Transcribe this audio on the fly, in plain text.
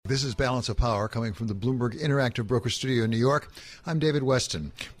This is Balance of Power coming from the Bloomberg Interactive Broker Studio in New York. I'm David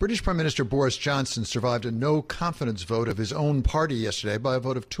Weston. British Prime Minister Boris Johnson survived a no-confidence vote of his own party yesterday by a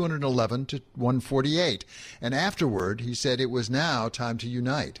vote of 211 to 148. And afterward, he said it was now time to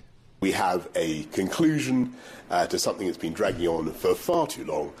unite. We have a conclusion to something that's been dragging on for far too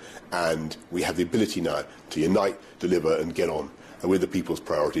long, and we have the ability now to unite, deliver, and get on with the people's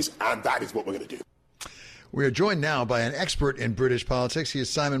priorities, and that is what we're going to do. We are joined now by an expert in British politics. He is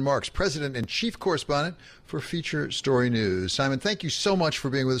Simon Marks, President and Chief Correspondent for Feature Story News. Simon, thank you so much for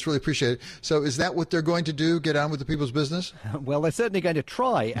being with us. Really appreciate it. So is that what they're going to do, get on with the people's business? Well, they're certainly going to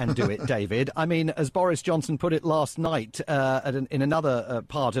try and do it, David. I mean, as Boris Johnson put it last night in another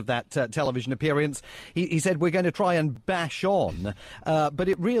part of that television appearance, he said we're going to try and bash on. But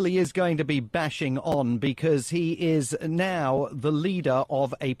it really is going to be bashing on because he is now the leader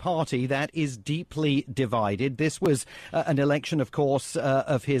of a party that is deeply divided. This was an election, of course,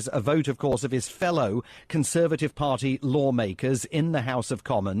 a vote, of course, of his fellow Conservative Party lawmakers in the House of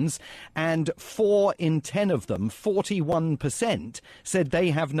Commons. And 4 in 10 of them, 41%, said they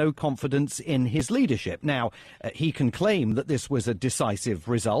have no confidence in his leadership. Now, he can claim that this was a decisive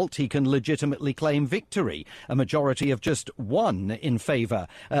result. He can legitimately claim victory. A majority of just 1 in favour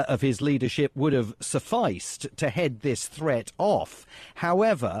of his leadership would have sufficed to head this threat off.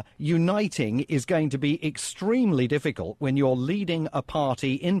 However, uniting is going to be extremely difficult when you're leading a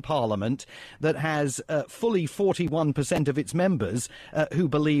party in Parliament that has fully 41% of its members who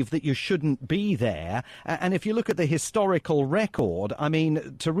believe that you shouldn't be there. And if you look at the historical record, I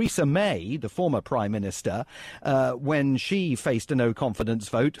mean, Theresa May, the former Prime Minister, when she faced a no-confidence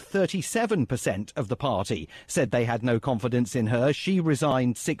vote, 37% of the party said they had no confidence in her. She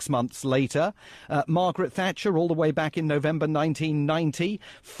resigned 6 months later. Margaret Thatcher, all the way back in November 1990,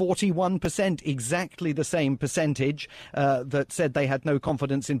 41%, exactly the same percentage that said they had no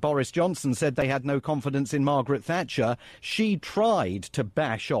confidence in Boris Johnson, said they had no confidence in Margaret Thatcher. She tried to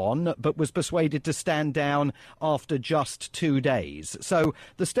bash on, but was persuaded to stand down after just 2 days. So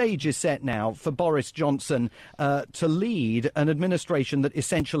the stage is set now for Boris Johnson to lead an administration that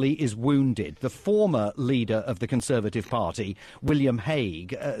essentially is wounded. The former leader of the Conservative Party, William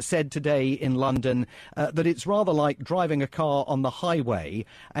Hague, said today in London that it's rather like driving a car on the highway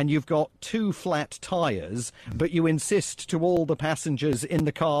and you've got 2 flat tyres, but you insist to all the passengers in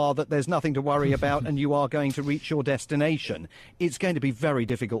the car that there's nothing to worry about and you are going to reach your destination. It's going to be very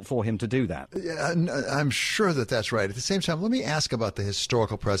difficult for him to do that. Yeah, I'm sure that that's right. At the same time, let me ask about the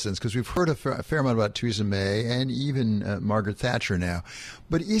historical precedents, because we've heard a fair amount about Theresa May and even Margaret Thatcher now.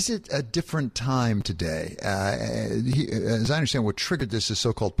 But is it a different time today? As I understand, what triggered this is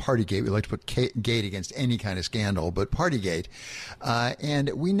so-called Partygate. We like to put gate against any kind of scandal, but Partygate. And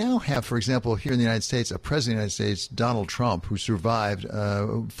we now have, for example, here in the United States, a president of the United States, Donald Trump, who survived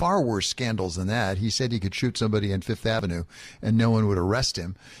far worse scandals than that. He said he could shoot somebody on Fifth Avenue and no one would arrest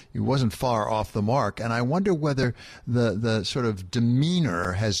him. He wasn't far off the mark. And I wonder whether the sort of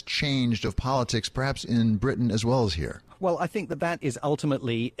demeanor has changed of politics, perhaps in Britain as well as here. Well, I think that is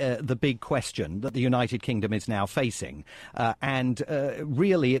ultimately the big question that the United Kingdom is now facing. And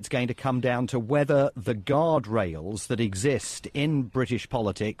really, it's going to come down to whether the guardrails that exist in British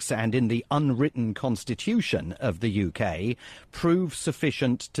politics and in the unwritten constitution of the UK prove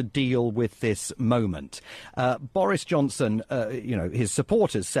sufficient to deal with this moment. Boris Johnson, his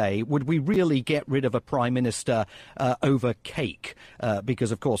supporters say, would we really get rid of a prime minister over cake?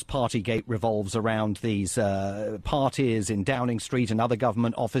 Because, of course, Partygate revolves around these parties in Downing Street and other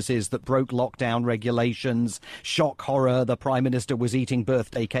government offices that broke lockdown regulations. Shock horror, the Prime Minister was eating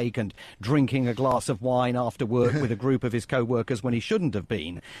birthday cake and drinking a glass of wine after work with a group of his co-workers when he shouldn't have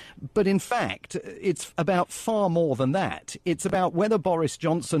been. But in fact, it's about far more than that. It's about whether Boris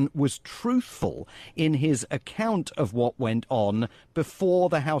Johnson was truthful in his account of what went on before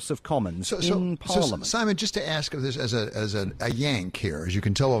the House of Commons in Parliament. So, Simon, just to ask of this as a Yank here, as you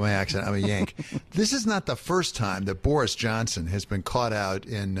can tell by my accent, I'm a Yank. This is not the first time that Boris Johnson has been caught out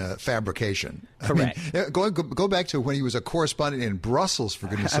in fabrication. Correct. I mean, go back to when he was a correspondent in Brussels, for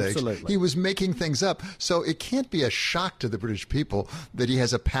goodness sakes. Absolutely. He was making things up. So it can't be a shock to the British people that he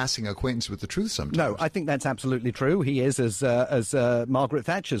has a passing acquaintance with the truth sometimes. No, I think that's absolutely true. He is, as Margaret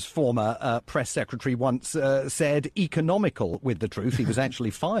Thatcher's former press secretary once said, economical with the truth. He was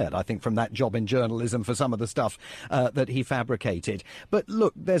actually fired, I think, from that job in journalism for some of the stuff that he fabricated. But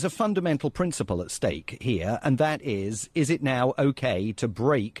look, there's a fundamental principle at stake here, and that is is it now okay to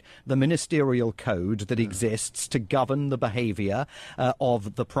break the ministerial code that exists to govern the behaviour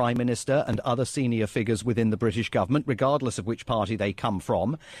of the Prime Minister and other senior figures within the British government, regardless of which party they come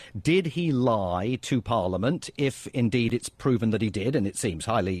from? Did he lie to Parliament? If indeed it's proven that he did, and it seems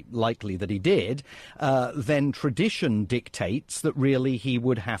highly likely that he did, then tradition dictates that really he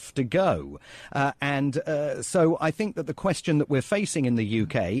would have to go. So I think that the question that we're facing in the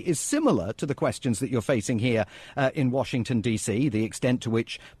UK is similar to the questions that you're facing here in Washington, D.C., the extent to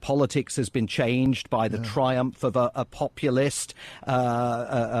which politics has been changed by the triumph of a populist,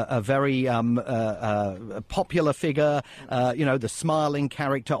 a very popular figure, the smiling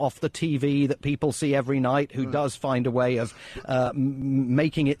character off the TV that people see every night, who does find a way of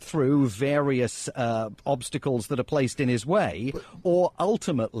making it through various obstacles that are placed in his way. Or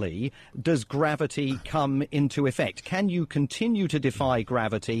ultimately, does gravity come into effect? Can you continue to defy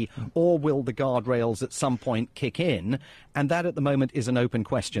gravity, or will the guardrails at some point kick in? And that at the moment is an open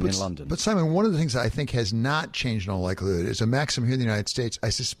question in London. But Simon, one of the things I think has not changed in all likelihood is a maxim here in the United States. I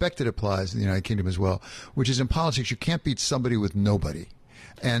suspect it applies in the United Kingdom as well, which is in politics, you can't beat somebody with nobody.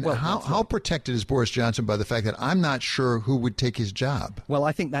 And how protected is Boris Johnson by the fact that I'm not sure who would take his job? Well,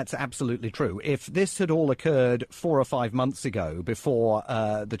 I think that's absolutely true. If this had all occurred 4 or 5 months ago, before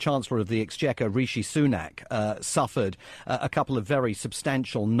the Chancellor of the Exchequer, Rishi Sunak, suffered a couple of very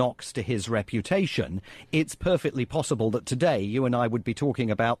substantial knocks to his reputation, it's perfectly possible that today you and I would be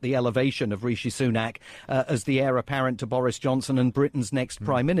talking about the elevation of Rishi Sunak as the heir apparent to Boris Johnson and Britain's next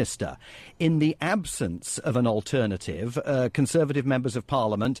Prime Minister. In the absence of an alternative, Conservative members of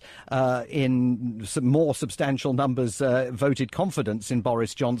Parliament in some more substantial numbers voted confidence in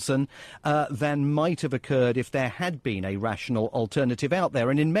Boris Johnson than might have occurred if there had been a rational alternative out there.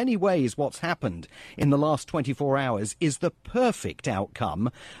 And in many ways, what's happened in the last 24 hours is the perfect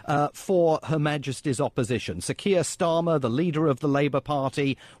outcome for Her Majesty's opposition. Sir Keir Starmer, the leader of the Labour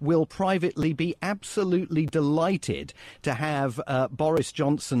Party, will privately be absolutely delighted to have Boris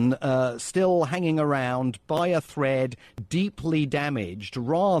Johnson still hanging around by a thread, deeply damaged,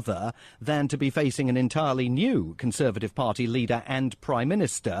 rather than to be facing an entirely new Conservative Party leader and Prime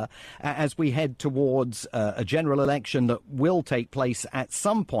Minister as we head towards a general election that will take place at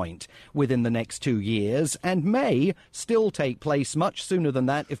some point within the next 2 years, and may still take place much sooner than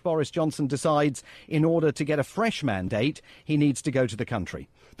that if Boris Johnson decides, in order to get a fresh mandate, he needs to go to the country.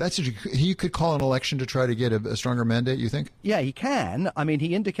 He could call an election to try to get a stronger mandate, you think? Yeah, he can. I mean,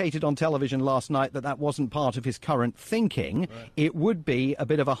 he indicated on television last night that wasn't part of his current thinking. Right. It would be a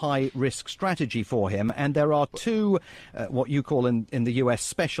bit of a high-risk strategy for him, and there are two, what you call in the US,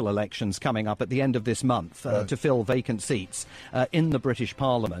 special elections coming up at the end of this month to fill vacant seats in the British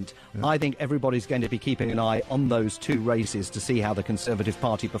Parliament. Yeah. I think everybody's going to be keeping an eye on those two races to see how the Conservative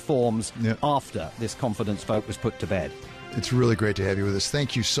Party performs after this confidence vote was put to bed. It's really great to have you with us.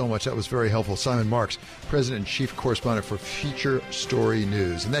 Thank you so much. That was very helpful. Simon Marks, President and Chief Correspondent for Feature Story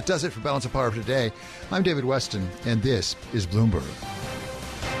News. And that does it for Balance of Power for today. I'm David Weston, and this is Bloomberg.